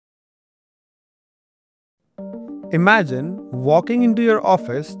Imagine walking into your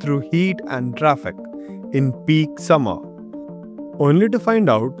office through heat and traffic in peak summer, only to find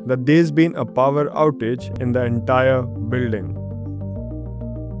out that there's been a power outage in the entire building.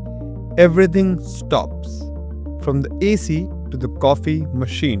 Everything stops, from the AC to the coffee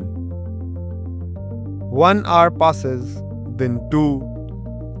machine. 1 hour passes, then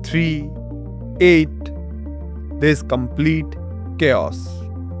 2, 3, 8. There's complete chaos.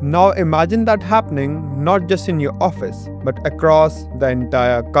 Now imagine that happening not just in your office, but across the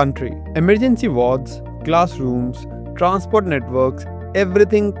entire country. Emergency wards, classrooms, transport networks,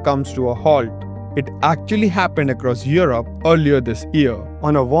 everything comes to a halt. It actually happened across Europe earlier this year.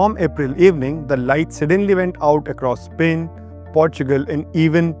 On a warm April evening, the lights suddenly went out across Spain, Portugal, and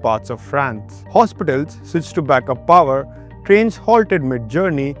even parts of France. Hospitals switched to backup power, trains halted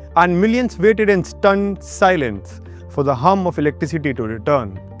mid-journey, and millions waited in stunned silence for the hum of electricity to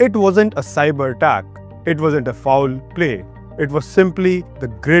return. It wasn't a cyber attack. It wasn't a foul play. It was simply the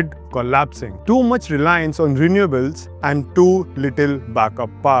grid collapsing. Too much reliance on renewables and too little backup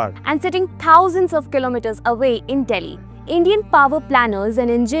power. And sitting thousands of kilometers away in Delhi, Indian power planners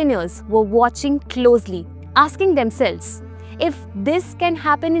and engineers were watching closely, asking themselves, if this can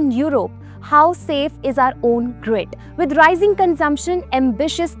happen in Europe, how safe is our own grid? With rising consumption,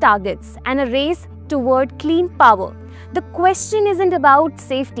 ambitious targets, and a race toward clean power, the question isn't about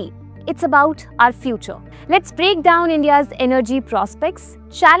safety, it's about our future. Let's break down India's energy prospects,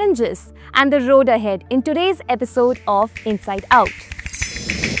 challenges, and the road ahead in today's episode of Inside Out.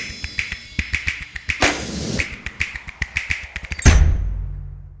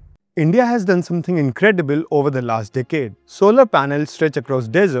 India has done something incredible over the last decade. Solar panels stretch across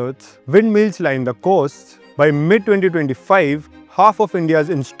deserts, windmills line the coasts. By mid-2025, half of India's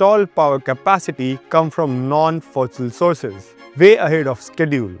installed power capacity comes from non-fossil sources, way ahead of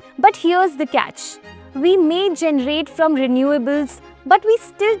schedule. But here's the catch. We may generate from renewables, but we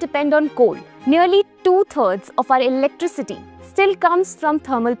still depend on coal. Nearly 2/3 of our electricity still comes from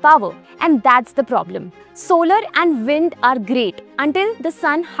thermal power, and that's the problem. Solar and wind are great until the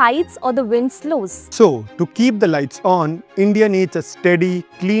sun hides or the wind slows. So, to keep the lights on, India needs a steady,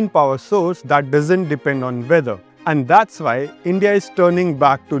 clean power source that doesn't depend on weather. And that's why India is turning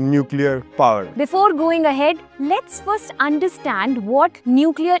back to nuclear power. Before going ahead, let's first understand what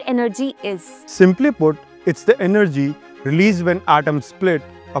nuclear energy is. Simply put, it's the energy released when atoms split,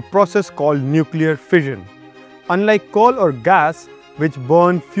 a process called nuclear fission. Unlike coal or gas, which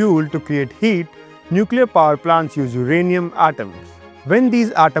burn fuel to create heat, nuclear power plants use uranium atoms. When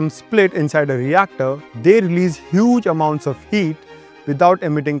these atoms split inside a reactor, they release huge amounts of heat without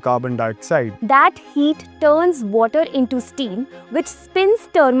emitting carbon dioxide. That heat turns water into steam, which spins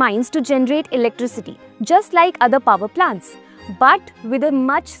turbines to generate electricity, just like other power plants, but with a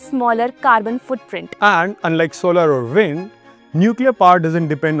much smaller carbon footprint. And unlike solar or wind, nuclear power doesn't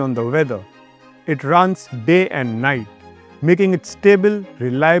depend on the weather. It runs day and night, making it a stable,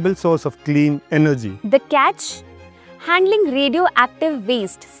 reliable source of clean energy. The catch? Handling radioactive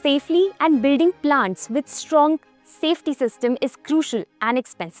waste safely and building plants with strong safety system is crucial and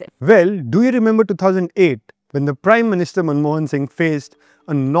expensive. Well, do you remember 2008 when the Prime Minister Manmohan Singh faced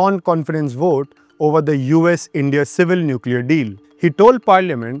a non-confidence vote over the US-India civil nuclear deal? He told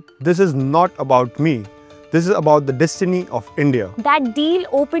Parliament, "This is not about me. This is about the destiny of India." That deal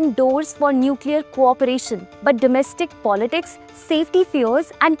opened doors for nuclear cooperation, but domestic politics, safety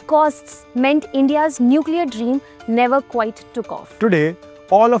fears, and costs meant India's nuclear dream never quite took off. Today,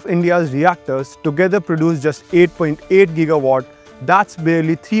 all of India's reactors together produce just 8.8 gigawatt. That's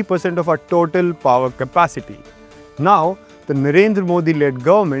barely 3% of our total power capacity. Now, the Narendra Modi-led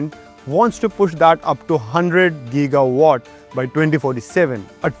government wants to push that up to 100 gigawatt by 2047,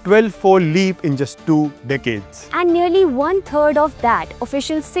 a 12-fold leap in just 2 decades. And nearly 1/3 of that,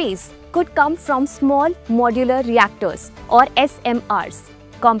 official says, could come from small modular reactors or SMRs,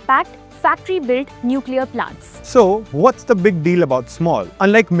 compact factory-built nuclear plants. So, what's the big deal about small?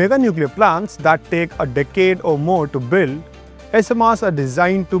 Unlike mega nuclear plants that take a decade or more to build, SMRs are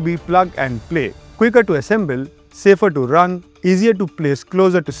designed to be plug and play, quicker to assemble, safer to run, easier to place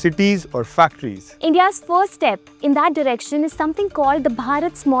closer to cities or factories. India's first step in that direction is something called the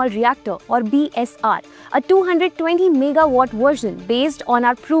Bharat Small Reactor or BSR, a 220 megawatt version based on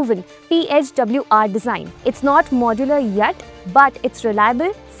our proven PHWR design. It's not modular yet, but it's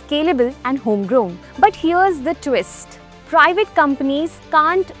reliable, scalable, and homegrown. But here's the twist. Private companies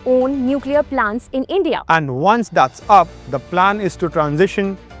can't own nuclear plants in India. And once that's up, the plan is to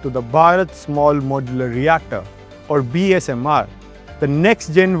transition to the Bharat Small Modular Reactor or BSMR, the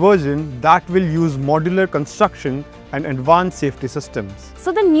next-gen version that will use modular construction and advanced safety systems.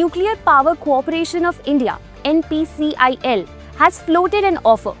 So the Nuclear Power Corporation of India NPCIL, has floated an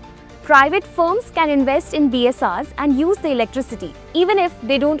offer. Private firms can invest in BSRs and use the electricity, even if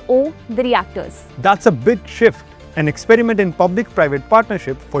they don't own the reactors. That's a big shift, an experiment in public-private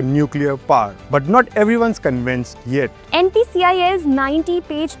partnership for nuclear power. But not everyone's convinced yet. NPCIL's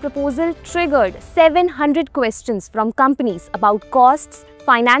 90-page proposal triggered 700 questions from companies about costs,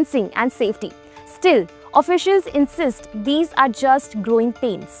 financing and safety. Still, officials insist these are just growing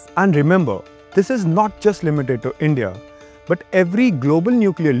pains. And remember, this is not just limited to India, but every global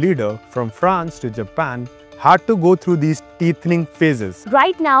nuclear leader from France to Japan had to go through these teething phases.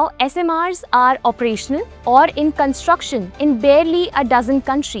 Right now, SMRs are operational or in construction in barely a dozen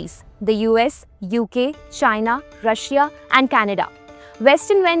countries: the US, UK, China, Russia and Canada.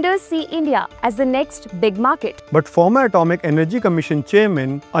 Western vendors see India as the next big market. But former Atomic Energy Commission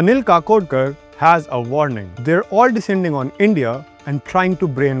Chairman Anil Kakodkar has a warning. They're all descending on India and trying to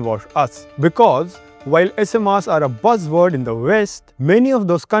brainwash us. Because while SMRs are a buzzword in the West, many of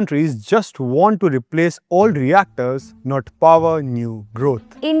those countries just want to replace old reactors, not power new growth.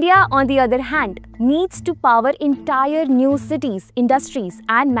 India, on the other hand, needs to power entire new cities, industries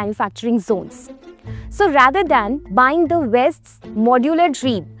and manufacturing zones. So rather than buying the West's modular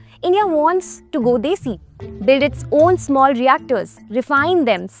dream, India wants to go desi, build its own small reactors, refine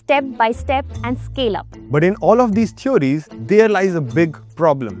them step by step and scale up. But in all of these theories, there lies a big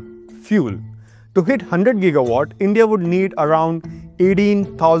problem: fuel. To hit 100 gigawatt, India would need around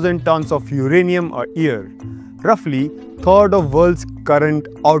 18,000 tons of uranium a year, roughly a third of world's current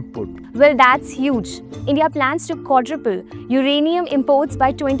output. Well, that's huge. India plans to quadruple uranium imports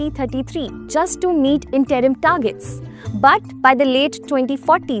by 2033 just to meet interim targets. But by the late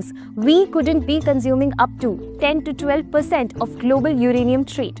 2040s, we couldn't be consuming up to 10 to 12% of global uranium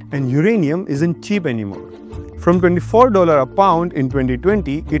trade. And uranium isn't cheap anymore. From $24 a pound in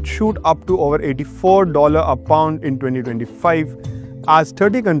 2020, it shoot up to over $84 a pound in 2025 as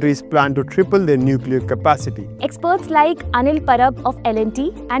 30 countries plan to triple their nuclear capacity. Experts like Anil Parab of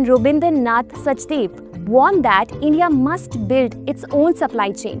L&T and Robindranath Sachdev warn that India must build its own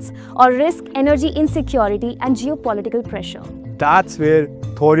supply chains or risk energy insecurity and geopolitical pressure. That's where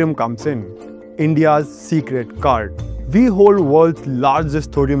thorium comes in, India's secret card. We hold world's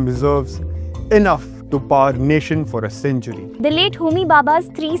largest thorium reserves, enough to power nation for a century. The late Homi Bhabha's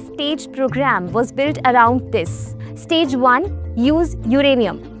 3-stage program was built around this. Stage 1, use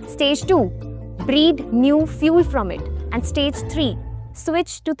uranium. Stage 2, breed new fuel from it. And stage 3,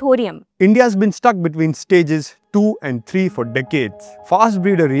 switch to thorium. India's been stuck between stages 2 and 3 for decades. Fast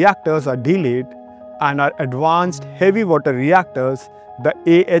breeder reactors are delayed, and our advanced heavy water reactors, the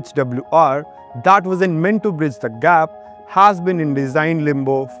AHWR, that wasn't meant to bridge the gap, has been in design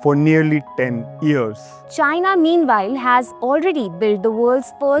limbo for nearly 10 years. China, meanwhile, has already built the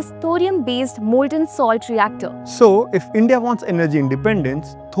world's first thorium-based molten salt reactor. So, if India wants energy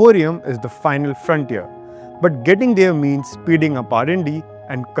independence, thorium is the final frontier. But getting there means speeding up R&D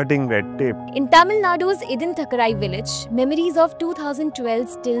and cutting red tape. In Tamil Nadu's Idinthakarai village, memories of 2012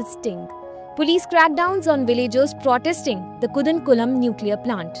 still sting. Police crackdowns on villagers protesting the Kudankulam nuclear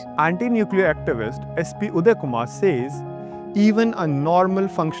plant. Anti-nuclear activist SP Uday Kumar says, even a normal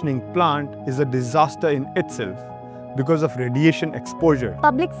functioning plant is a disaster in itself because of radiation exposure.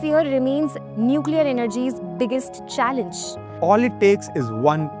 Public fear remains nuclear energy's biggest challenge. All it takes is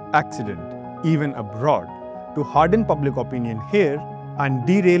one accident, even abroad, to harden public opinion here and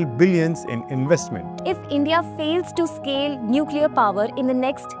derail billions in investment. If India fails to scale nuclear power in the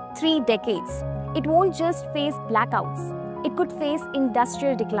next 3 decades, it won't just face blackouts. It could face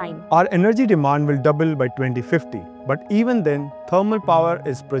industrial decline. Our energy demand will double by 2050, but even then, thermal power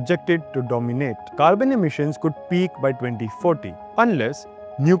is projected to dominate. Carbon emissions could peak by 2040, unless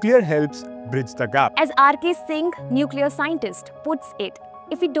nuclear helps bridge the gap. As R.K. Singh, nuclear scientist, puts it,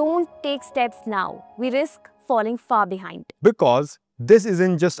 if we don't take steps now, we risk falling far behind. Because this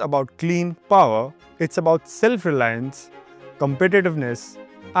isn't just about clean power, it's about self-reliance, competitiveness,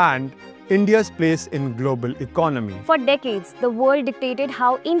 and India's place in global economy. For decades, the world dictated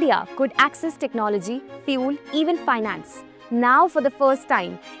how India could access technology, fuel, even finance. Now, for the first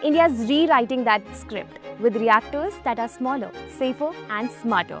time, India is rewriting that script with reactors that are smaller, safer and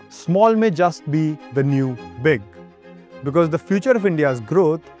smarter. Small may just be the new big, because the future of India's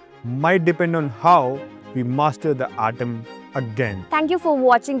growth might depend on how we master the atom again. Thank you for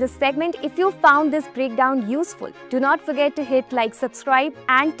watching this segment. If you found this breakdown useful, do not forget to hit like, subscribe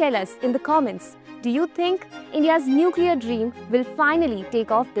and tell us in the comments. Do you think India's nuclear dream will finally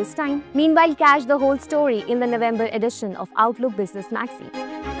take off this time? Meanwhile, catch the whole story in the November edition of Outlook Business Magazine.